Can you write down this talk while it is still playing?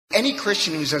any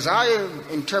Christian who says, I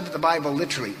interpret the Bible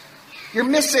literally, you're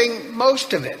missing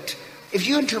most of it. If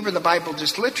you interpret the Bible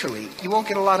just literally, you won't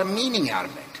get a lot of meaning out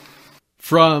of it.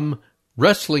 From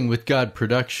Wrestling with God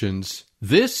Productions,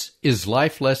 this is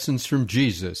Life Lessons from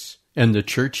Jesus and the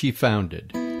Church He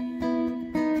Founded.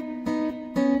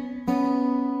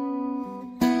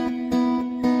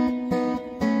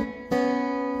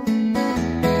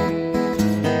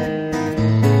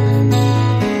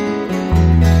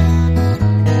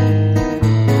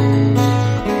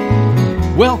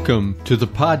 Welcome to the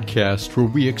podcast where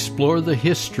we explore the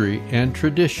history and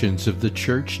traditions of the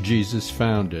church Jesus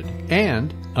founded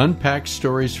and unpack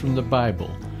stories from the Bible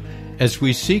as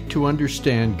we seek to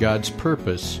understand God's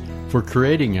purpose for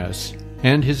creating us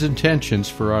and His intentions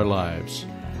for our lives.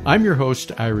 I'm your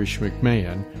host, Irish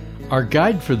McMahon. Our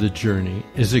guide for the journey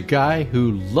is a guy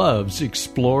who loves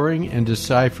exploring and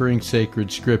deciphering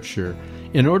sacred scripture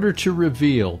in order to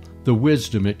reveal the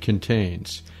wisdom it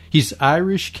contains. He's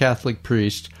Irish Catholic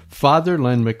priest Father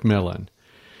Len McMillan.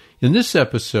 In this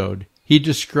episode, he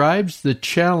describes the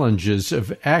challenges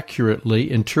of accurately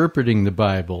interpreting the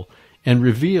Bible and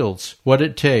reveals what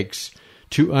it takes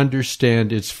to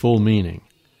understand its full meaning.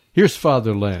 Here's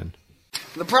Father Len.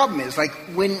 The problem is,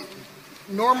 when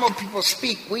normal people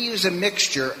speak, we use a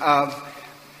mixture of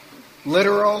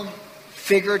literal,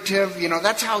 figurative,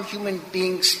 that's how human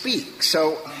beings speak.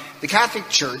 So the Catholic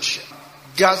Church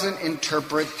doesn't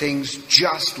interpret things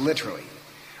just literally.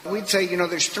 We'd say,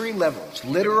 there's three levels: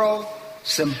 literal,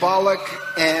 symbolic,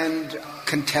 and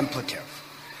contemplative.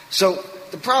 So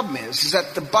the problem is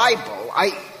that the Bible,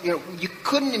 you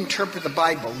couldn't interpret the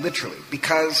Bible literally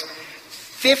because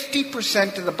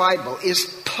 50% of the Bible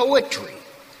is poetry.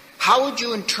 How would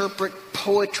you interpret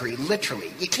poetry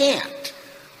literally? You can't.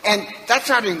 And that's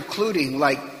not including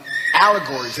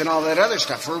allegories and all that other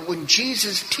stuff. Or when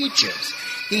Jesus teaches,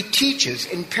 He teaches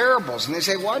in parables. And they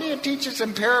say, why do you teach us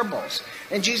in parables?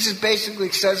 And Jesus basically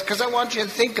says, because I want you to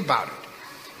think about it.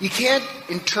 You can't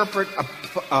interpret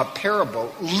a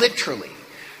parable literally.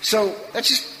 So that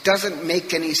just doesn't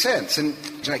make any sense. And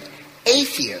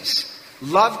atheists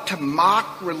love to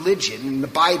mock religion in the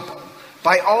Bible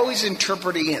by always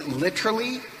interpreting it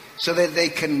literally so that they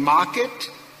can mock it.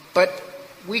 But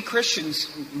we Christians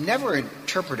never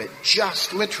interpret it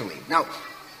just literally. Now,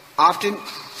 often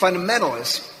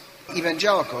fundamentalists,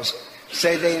 evangelicals,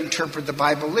 say they interpret the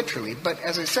Bible literally. But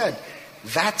as I said,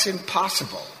 that's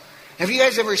impossible. Have you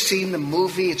guys ever seen the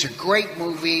movie? It's a great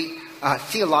movie, a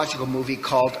theological movie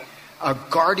called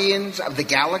Guardians of the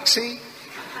Galaxy.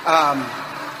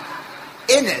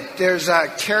 In it, there's a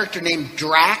character named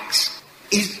Drax.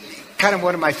 He's kind of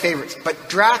one of my favorites. But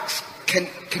Drax can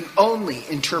only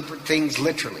interpret things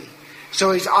literally.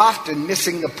 So he's often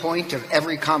missing the point of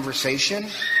every conversation.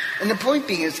 And the point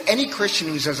being is, any Christian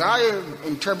who says, I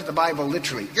interpret the Bible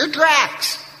literally, you're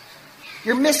Drax.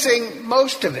 You're missing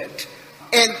most of it.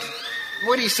 And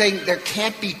what he's saying, there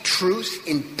can't be truth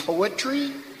in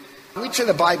poetry? We'd say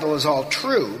the Bible is all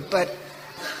true, but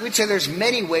we'd say there's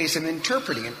many ways of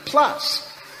interpreting it. Plus,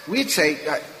 we'd say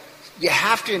you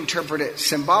have to interpret it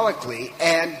symbolically,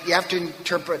 and you have to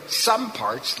interpret some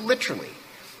parts literally.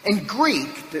 And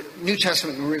Greek, the New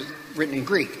Testament written in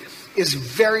Greek, is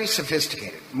very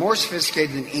sophisticated, more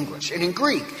sophisticated than English. And in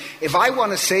Greek, if I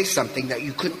want to say something that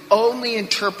you can only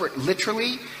interpret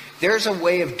literally, there's a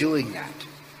way of doing that.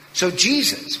 So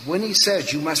Jesus, when He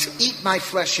says, you must eat my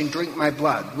flesh and drink my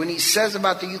blood, when He says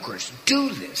about the Eucharist, do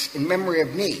this in memory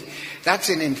of me, that's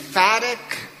an emphatic,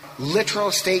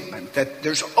 literal statement that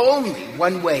there's only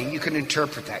one way you can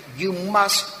interpret that. You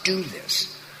must do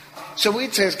this. So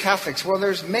we'd say as Catholics, well,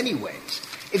 there's many ways.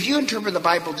 If you interpret the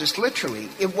Bible just literally,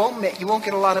 you won't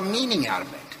get a lot of meaning out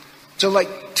of it. So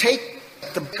take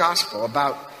the gospel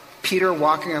about Peter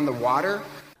walking on the water.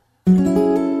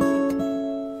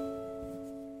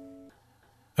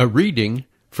 A reading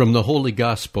from the Holy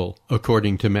Gospel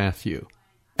according to Matthew.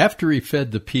 After He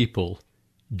fed the people,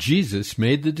 Jesus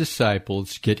made the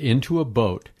disciples get into a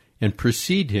boat and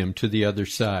precede Him to the other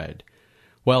side,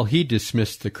 while He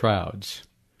dismissed the crowds.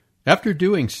 After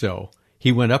doing so,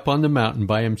 He went up on the mountain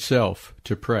by Himself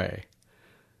to pray.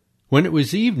 When it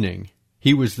was evening,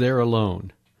 He was there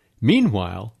alone.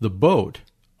 Meanwhile, the boat,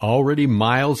 already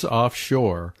miles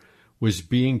offshore, was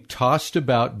being tossed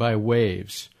about by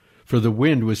waves, for the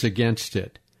wind was against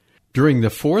it. During the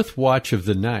fourth watch of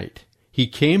the night, He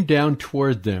came down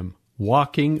toward them,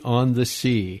 walking on the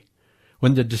sea.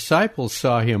 When the disciples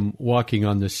saw Him walking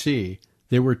on the sea,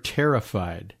 they were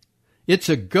terrified. "It's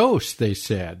a ghost," they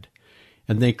said,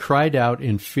 and they cried out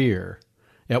in fear.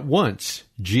 At once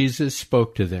Jesus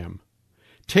spoke to them.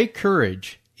 "Take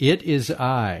courage, it is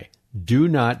I. Do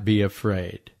not be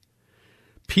afraid."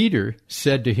 Peter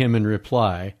said to him in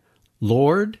reply,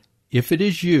 "Lord, if it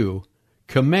is you,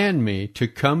 command me to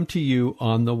come to you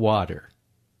on the water."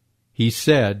 He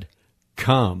said,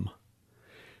 "Come."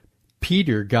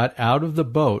 Peter got out of the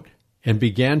boat and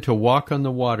began to walk on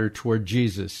the water toward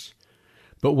Jesus.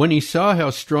 But when he saw how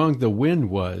strong the wind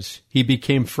was, he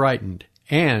became frightened,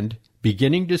 and,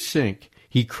 beginning to sink,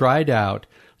 he cried out,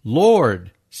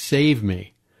 "Lord, save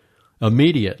me."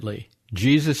 Immediately,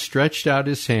 Jesus stretched out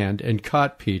his hand and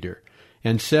caught Peter,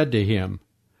 and said to him,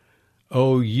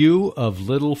 "O you of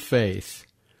little faith,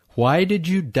 why did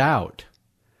you doubt?"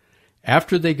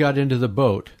 After they got into the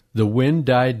boat, the wind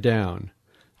died down.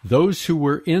 Those who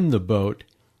were in the boat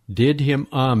did him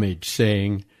homage,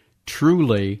 saying,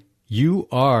 "Truly, you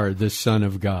are the Son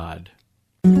of God."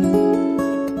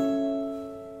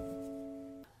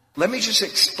 Let me just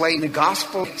explain the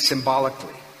gospel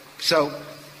symbolically. So,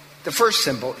 the first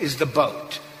symbol is the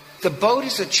boat. The boat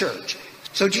is a church.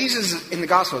 So Jesus in the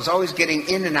gospel is always getting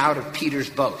in and out of Peter's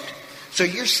boat. So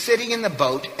you're sitting in the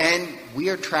boat and we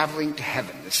are traveling to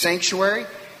heaven. The sanctuary,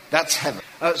 that's heaven.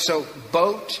 So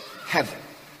boat, heaven.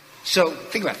 So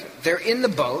think about it. They're in the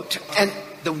boat and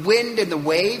the wind and the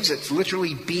waves, it's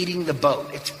literally beating the boat.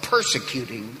 It's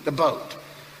persecuting the boat.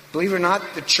 Believe it or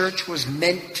not, the church was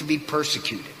meant to be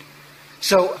persecuted.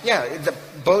 So, yeah, the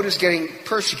boat is getting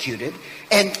persecuted,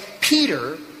 and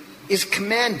Peter is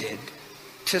commanded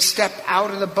to step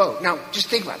out of the boat. Now, just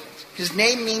think about this. His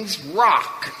name means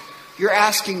rock. You're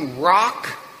asking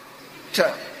rock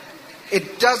to...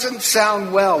 It doesn't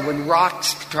sound well when rock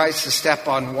tries to step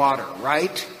on water,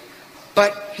 right?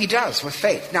 But he does with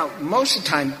faith. Now, most of the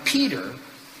time, Peter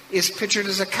is pictured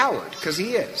as a coward, because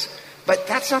he is. But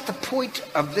that's not the point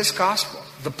of this gospel.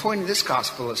 The point of this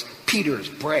gospel is Peter is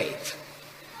brave.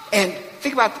 And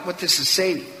think about what this is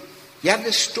saying. You have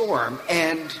this storm,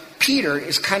 and Peter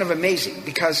is kind of amazing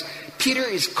because Peter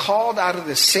is called out of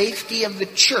the safety of the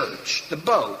church, the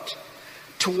boat,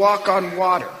 to walk on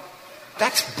water.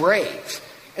 That's brave.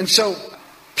 And so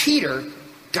Peter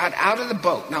got out of the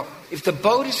boat. Now, if the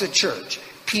boat is a church,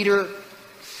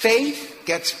 faith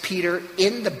gets Peter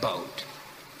in the boat.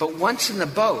 But once in the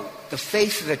boat, the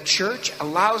faith of the church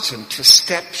allows him to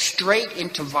step straight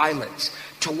into violence,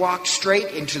 to walk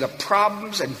straight into the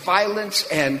problems and violence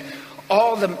and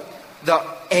all the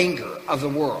anger of the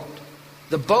world.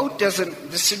 The boat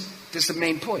doesn't, this is the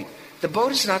main point. The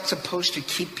boat is not supposed to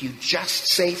keep you just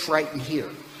safe right in here.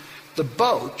 The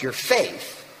boat, your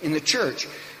faith in the church,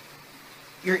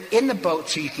 you're in the boat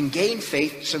so you can gain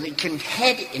faith so that you can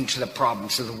head into the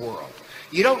problems of the world.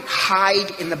 You don't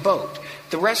hide in the boat.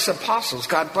 The rest of the apostles,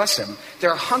 God bless them,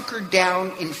 they're hunkered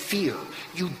down in fear.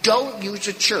 You don't use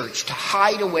a church to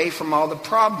hide away from all the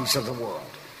problems of the world.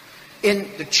 In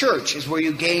the church is where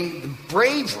you gain the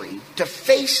bravery to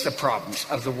face the problems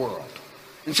of the world.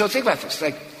 And so think about this.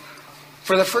 Like,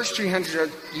 for the first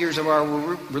 300 years of our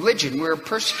religion, we were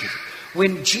persecuted.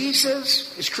 When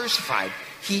Jesus is crucified,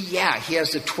 he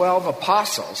has the 12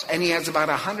 apostles, and he has about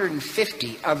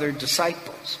 150 other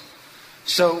disciples.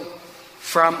 So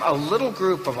from a little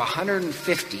group of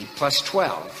 150 plus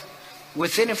 12,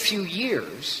 within a few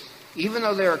years, even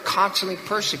though they are constantly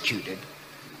persecuted,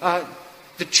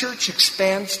 the church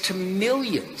expands to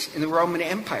millions in the Roman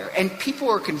Empire. And people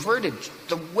were converted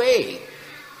the way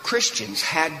Christians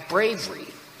had bravery.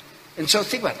 And so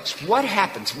think about this. What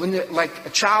happens when a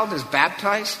child is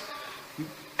baptized?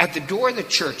 At the door of the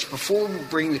church, before we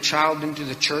bring the child into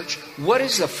the church, what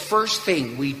is the first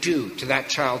thing we do to that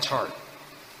child's heart?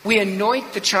 We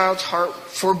anoint the child's heart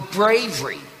for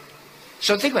bravery.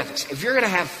 So think about this. If you're going to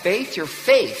have faith, your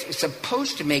faith is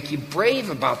supposed to make you brave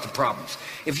about the problems.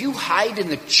 If you hide in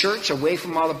the church away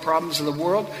from all the problems of the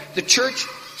world, the church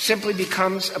simply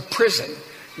becomes a prison,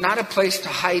 not a place to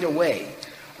hide away.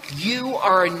 You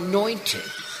are anointed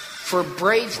for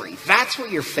bravery. That's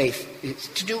what your faith is,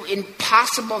 to do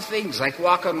impossible things like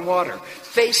walk on water,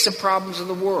 face the problems of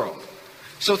the world.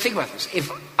 So think about this. If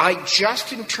I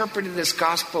just interpreted this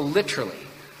gospel literally,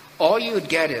 all you would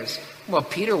get is, well,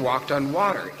 Peter walked on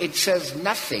water. It says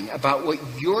nothing about what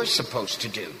you're supposed to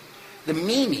do. The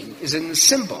meaning is in the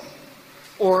symbol.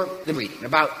 Or the reading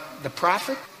about the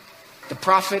prophet. The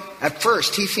prophet, at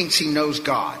first, he thinks he knows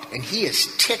God, and he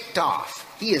is ticked off.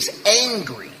 He is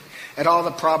angry at all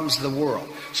the problems of the world.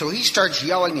 So he starts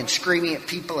yelling and screaming at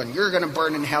people, and you're going to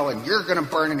burn in hell, and you're going to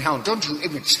burn in hell, and don't you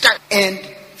even start. And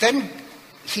then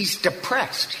he's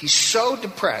depressed. He's so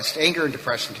depressed. Anger and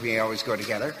depression to me always go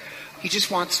together. He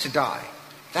just wants to die.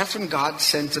 That's when God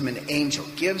sends him an angel,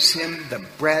 gives him the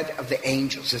bread of the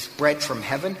angels, this bread from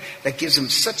heaven that gives him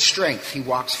such strength. He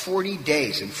walks 40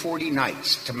 days and 40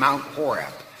 nights to Mount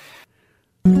Horeb.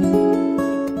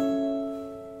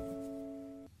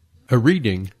 A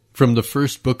reading from the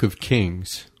first book of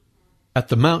Kings. At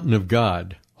the mountain of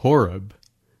God, Horeb,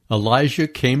 Elijah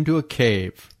came to a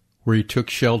cave where he took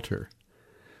shelter.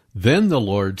 Then the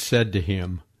Lord said to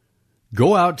him,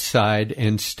 "Go outside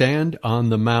and stand on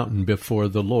the mountain before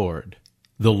the Lord.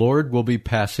 The Lord will be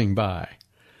passing by."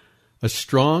 A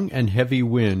strong and heavy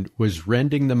wind was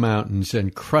rending the mountains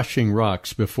and crushing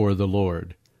rocks before the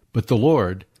Lord, but the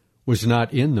Lord was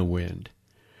not in the wind.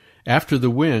 After the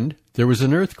wind, there was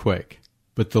an earthquake,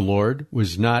 but the Lord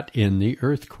was not in the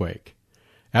earthquake.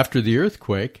 After the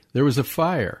earthquake, there was a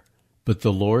fire, but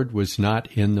the Lord was not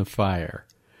in the fire.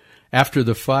 After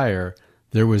the fire,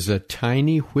 there was a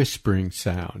tiny whispering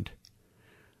sound.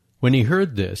 When he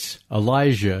heard this,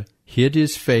 Elijah hid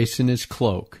his face in his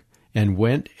cloak and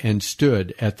went and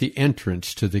stood at the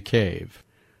entrance to the cave.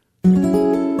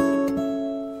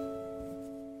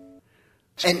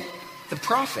 And the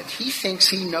prophet, he thinks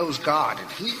he knows God and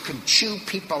he can chew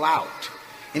people out.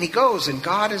 And he goes, and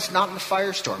God is not in the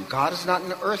firestorm. God is not in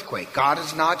the earthquake. God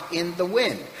is not in the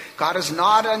wind. God is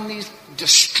not in the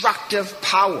destructive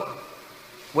power.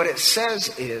 What it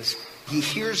says is, he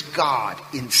hears God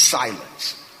in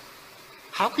silence.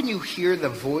 How can you hear the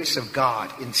voice of God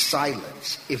in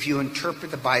silence if you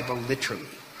interpret the Bible literally?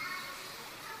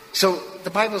 So the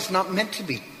Bible is not meant to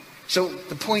be. So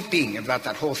the point being about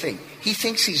that whole thing, he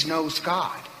thinks he knows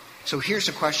God. So here's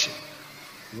the question.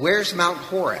 Where's Mount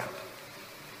Horeb?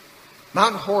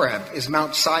 Mount Horeb is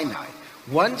Mount Sinai.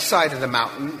 One side of the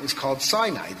mountain is called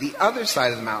Sinai. The other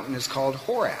side of the mountain is called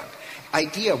Horeb.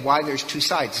 Idea why there's two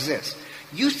sides is this.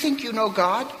 You think you know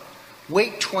God?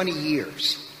 Wait 20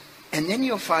 years. And then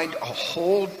you'll find a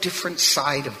whole different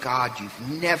side of God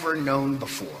you've never known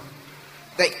before.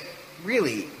 That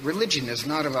really, religion is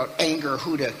not about anger,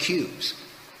 who to accuse.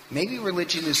 Maybe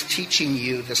religion is teaching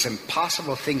you this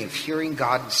impossible thing of hearing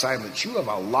God in silence. You have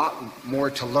a lot more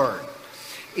to learn.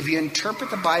 If you interpret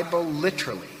the Bible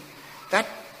literally,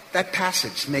 that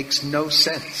passage makes no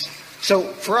sense. So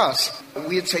for us,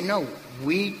 we'd say, no,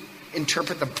 we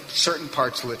interpret the certain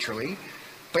parts literally,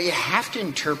 but you have to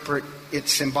interpret it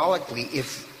symbolically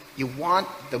if you want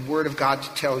the Word of God to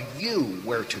tell you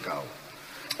where to go.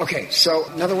 Okay, so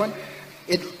another one.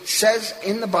 It says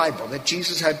in the Bible that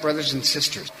Jesus had brothers and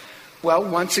sisters. Well,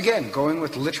 once again, going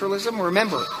with literalism,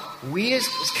 remember, we as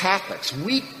Catholics,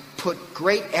 we put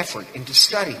great effort into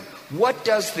studying what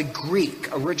does the Greek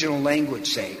original language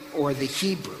say, or the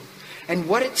Hebrew. And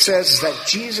what it says is that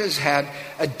Jesus had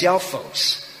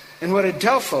adelphos. And what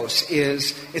adelphos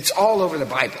is, it's all over the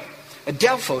Bible.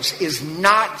 Adelphos is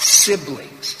not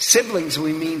siblings. Siblings,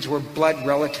 we means we're blood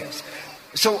relatives.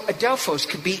 So adelphos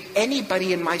could be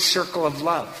anybody in my circle of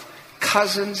love.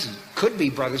 Cousins, could be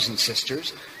brothers and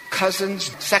sisters.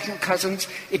 Cousins, second cousins.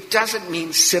 It doesn't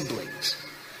mean siblings.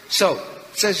 So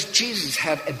it says Jesus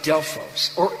had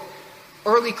adelphos. Or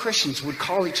early Christians would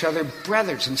call each other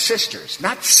brothers and sisters,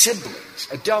 not siblings.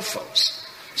 Adelphos.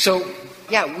 So,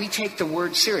 yeah, we take the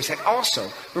word serious. And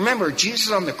also, remember,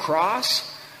 Jesus on the cross,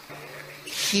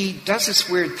 he does this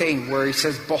weird thing where he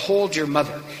says, "Behold your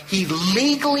mother." He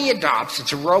legally adopts.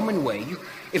 It's a Roman way.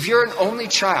 If you're an only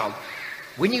child,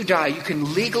 when you die, you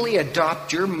can legally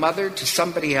adopt your mother to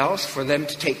somebody else for them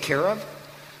to take care of.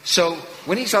 So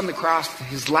when he's on the cross,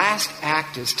 his last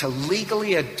act is to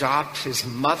legally adopt his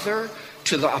mother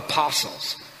to the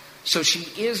apostles. So she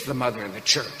is the mother of the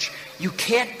church. You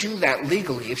can't do that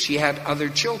legally if she had other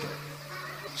children.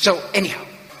 So anyhow,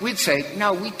 we'd say,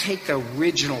 no, we take the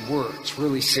original words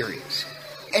really serious.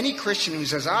 Any Christian who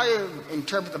says, I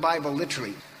interpret the Bible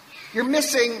literally, you're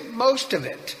missing most of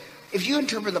it. If you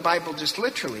interpret the Bible just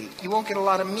literally, you won't get a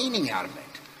lot of meaning out of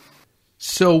it.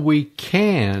 So we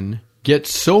can get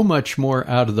so much more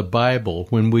out of the Bible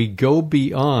when we go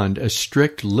beyond a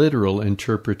strict literal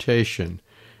interpretation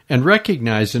and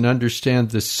recognize and understand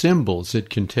the symbols it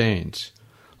contains,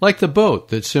 like the boat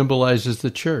that symbolizes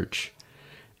the church.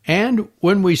 And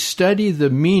when we study the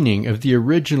meaning of the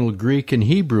original Greek and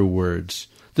Hebrew words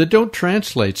that don't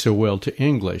translate so well to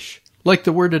English, like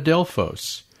the word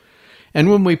adelphos. And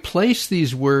when we place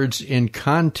these words in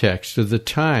context of the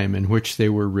time in which they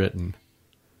were written,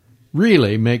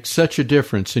 really makes such a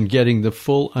difference in getting the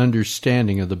full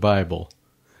understanding of the Bible.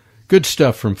 Good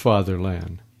stuff from Father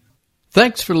Lan.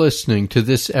 Thanks for listening to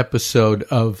this episode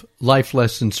of Life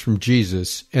Lessons from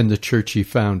Jesus and the Church He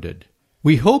Founded.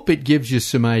 We hope it gives you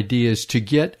some ideas to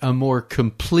get a more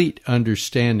complete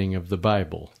understanding of the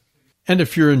Bible. And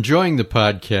if you're enjoying the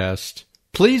podcast,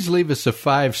 please leave us a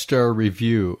 5-star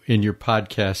review in your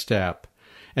podcast app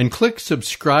and click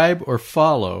subscribe or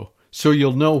follow so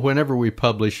you'll know whenever we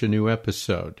publish a new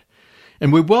episode.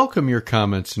 And we welcome your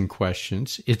comments and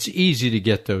questions. It's easy to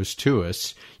get those to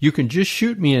us. You can just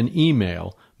shoot me an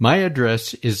email. My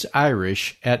address is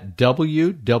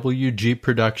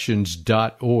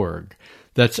irish@wwgproductions.org.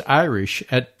 That's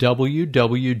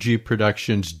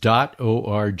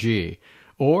irish@wwgproductions.org.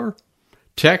 Or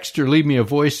text or leave me a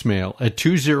voicemail at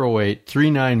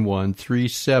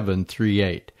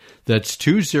 208-391-3738. That's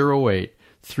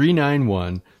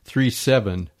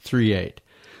 208-391-3738.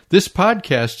 This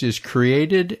podcast is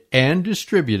created and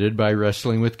distributed by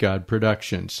Wrestling with God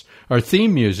Productions. Our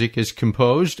theme music is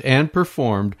composed and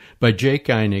performed by Jake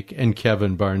Einig and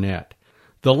Kevin Barnett.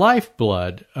 The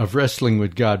lifeblood of Wrestling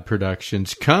with God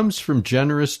Productions comes from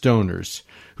generous donors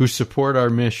who support our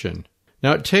mission.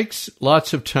 Now, it takes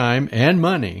lots of time and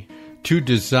money to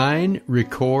design,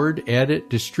 record, edit,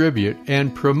 distribute,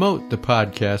 and promote the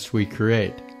podcasts we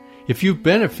create. If you've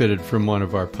benefited from one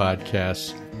of our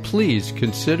podcasts, please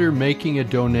consider making a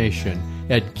donation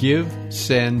at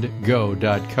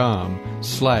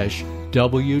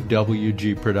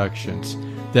givesendgo.com/WWG Productions.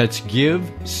 That's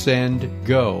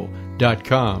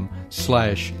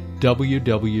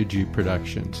givesendgo.com/WWG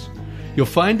Productions. You'll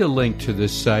find a link to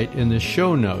this site in the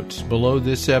show notes below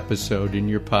this episode in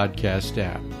your podcast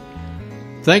app.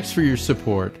 Thanks for your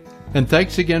support, and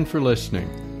thanks again for listening.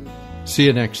 See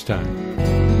you next time.